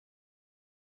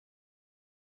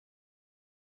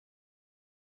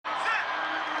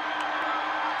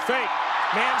Fake.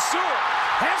 Mansour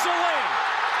has a lane.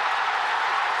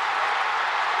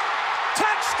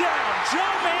 Touchdown,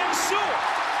 Joe Mansour.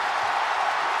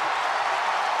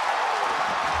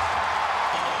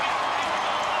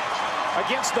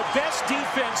 Against the best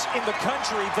defense in the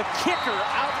country, the kicker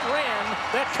outran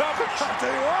that coverage. I'll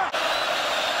tell you what.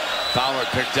 Fowler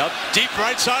picked up, deep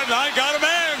right sideline, got a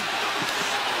man.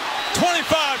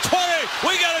 25-20,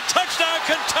 we got a touchdown,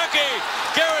 Kentucky.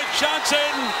 Garrett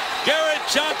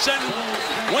Johnson,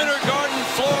 Winter Garden,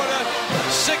 Florida,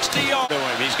 60 yards.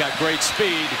 He's got great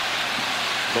speed,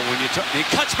 but when he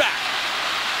cuts back,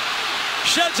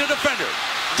 sheds a defender,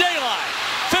 daylight,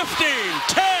 15,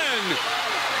 10,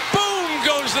 boom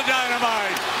goes the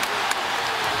dynamite.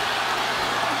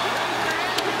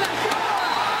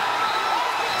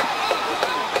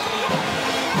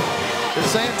 They're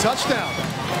saying touchdown.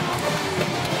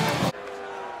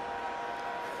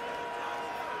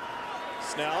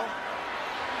 Snell,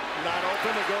 not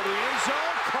open to go to the end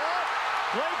zone. Caught.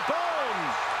 Blake Bone.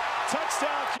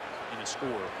 Touchdown. In a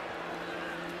score.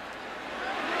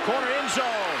 Corner end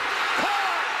zone.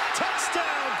 Caught.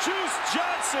 Touchdown. Juice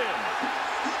Johnson.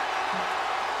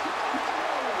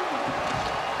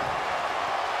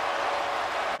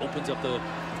 Opens up the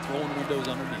throwing windows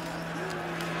underneath.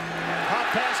 Hot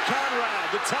pass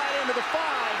Conrad. The tight end to the 5.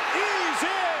 He's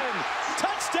in.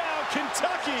 Touchdown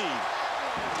Kentucky.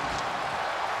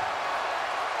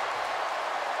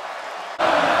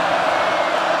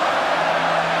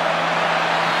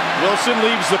 Wilson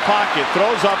leaves the pocket,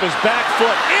 throws off his back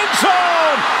foot, end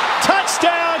zone!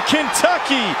 Touchdown,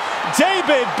 Kentucky!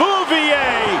 David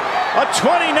Bouvier, a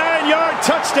 29-yard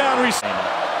touchdown reception.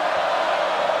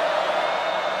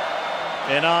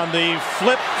 And on the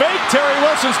flip fake, Terry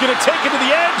Wilson's going to take it to the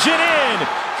edge and in.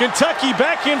 Kentucky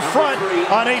back in front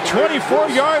on a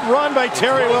 24-yard run by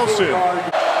Terry Wilson.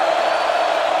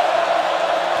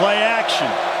 Play action.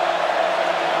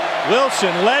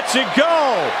 Wilson lets it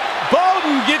go.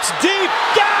 Bowden gets deep,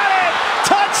 got it!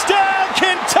 Touchdown,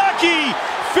 Kentucky!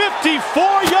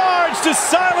 54 yards to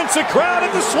silence the crowd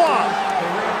in the Swamp.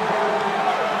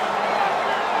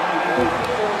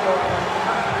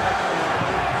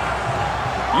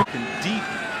 Deep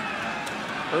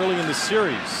early in the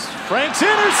series. Frank's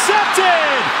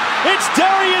intercepted! It's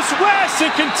Darius West,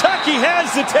 and Kentucky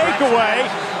has the takeaway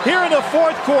here in the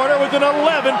fourth quarter with an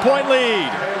 11-point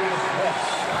lead.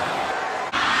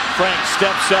 Frank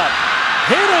steps up,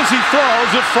 hit as he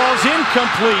throws, it falls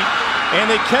incomplete, and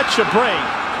they catch a break.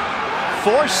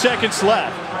 4 seconds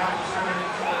left.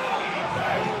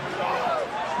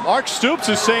 Mark Stoops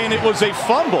is saying it was a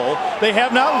fumble. They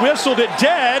have not whistled it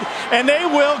dead, and they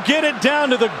will get it down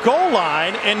to the goal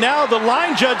line, and now the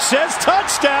line judge says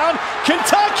touchdown,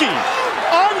 Kentucky.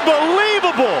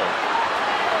 Unbelievable.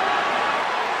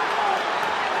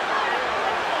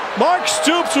 Mark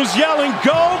Stoops was yelling,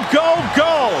 go, go,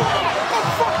 go.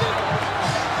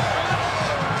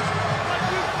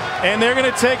 And they're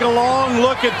going to take a long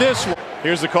look at this one.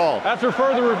 Here's the call. After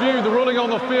further review, the ruling on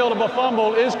the field of a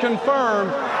fumble is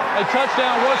confirmed. A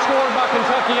touchdown was scored by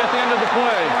Kentucky at the end of the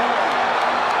play.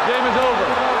 Game is over.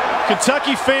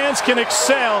 Kentucky fans can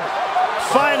excel.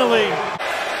 Finally.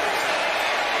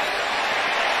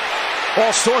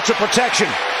 All sorts of protection.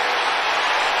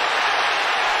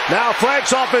 Now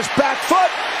Frank's off his back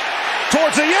foot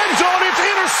towards the end zone. It's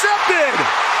intercepted.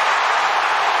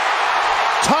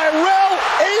 Tyrell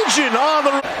Agin on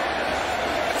the...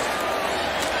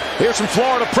 Here's some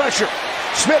Florida pressure.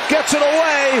 Smith gets it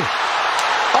away.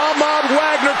 Ahmad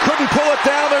Wagner couldn't pull it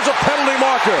down. There's a penalty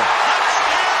marker.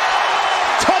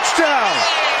 Touchdown.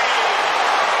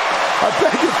 I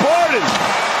beg your pardon.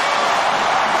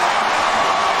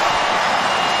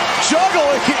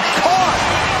 Juggling, caught.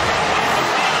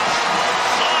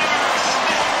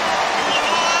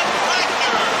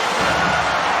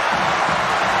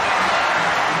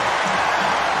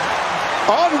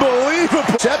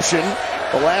 Unbelievable. Reception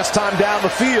the last time down the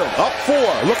field. Up 4,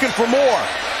 looking for more.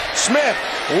 Smith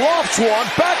lofts one,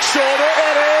 back shoulder,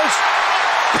 it is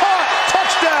caught.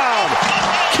 Touchdown.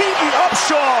 Keaton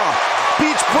Upshaw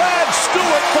beats Brad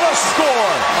Stewart for the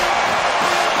score.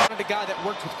 A guy that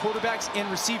worked with quarterbacks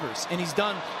and receivers, and he's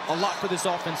done a lot for this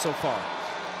offense so far.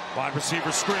 Wide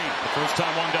receiver screen. The first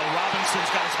time Wan'Dale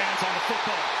Robinson's got his hands on the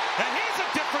football. And he's a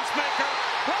difference maker.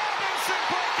 Robinson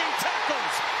breaking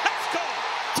tackles. Let's go.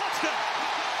 Touchdown.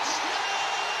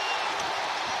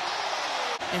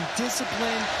 And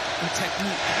discipline and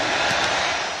technique.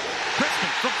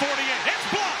 Christman from 48. It's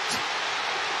blocked.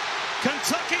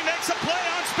 Kentucky makes a play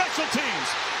on special teams.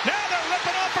 Now they're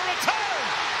ripping off a return.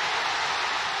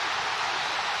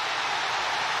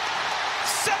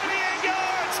 78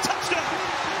 yards. Touchdown.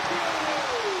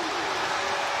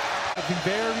 be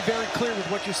very, very clear with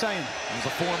what you're saying. He's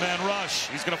a four-man rush.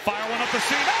 He's going to fire one up the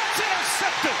seam. That's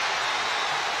intercepted.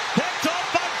 Picked up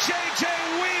by J.J.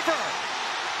 Weaver.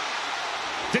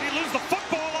 Did he lose the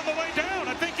football on the way down?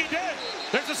 I think he did.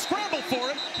 There's a scramble for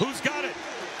it. Who's got it?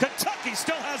 Kentucky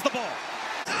still has the ball.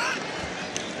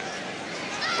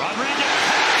 Rodriguez.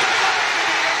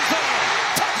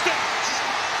 Touchdown.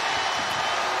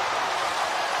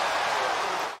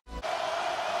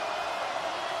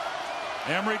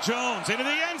 Emory Jones into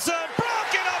the end zone.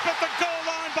 Broken up at the goal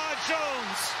line by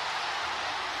Jones.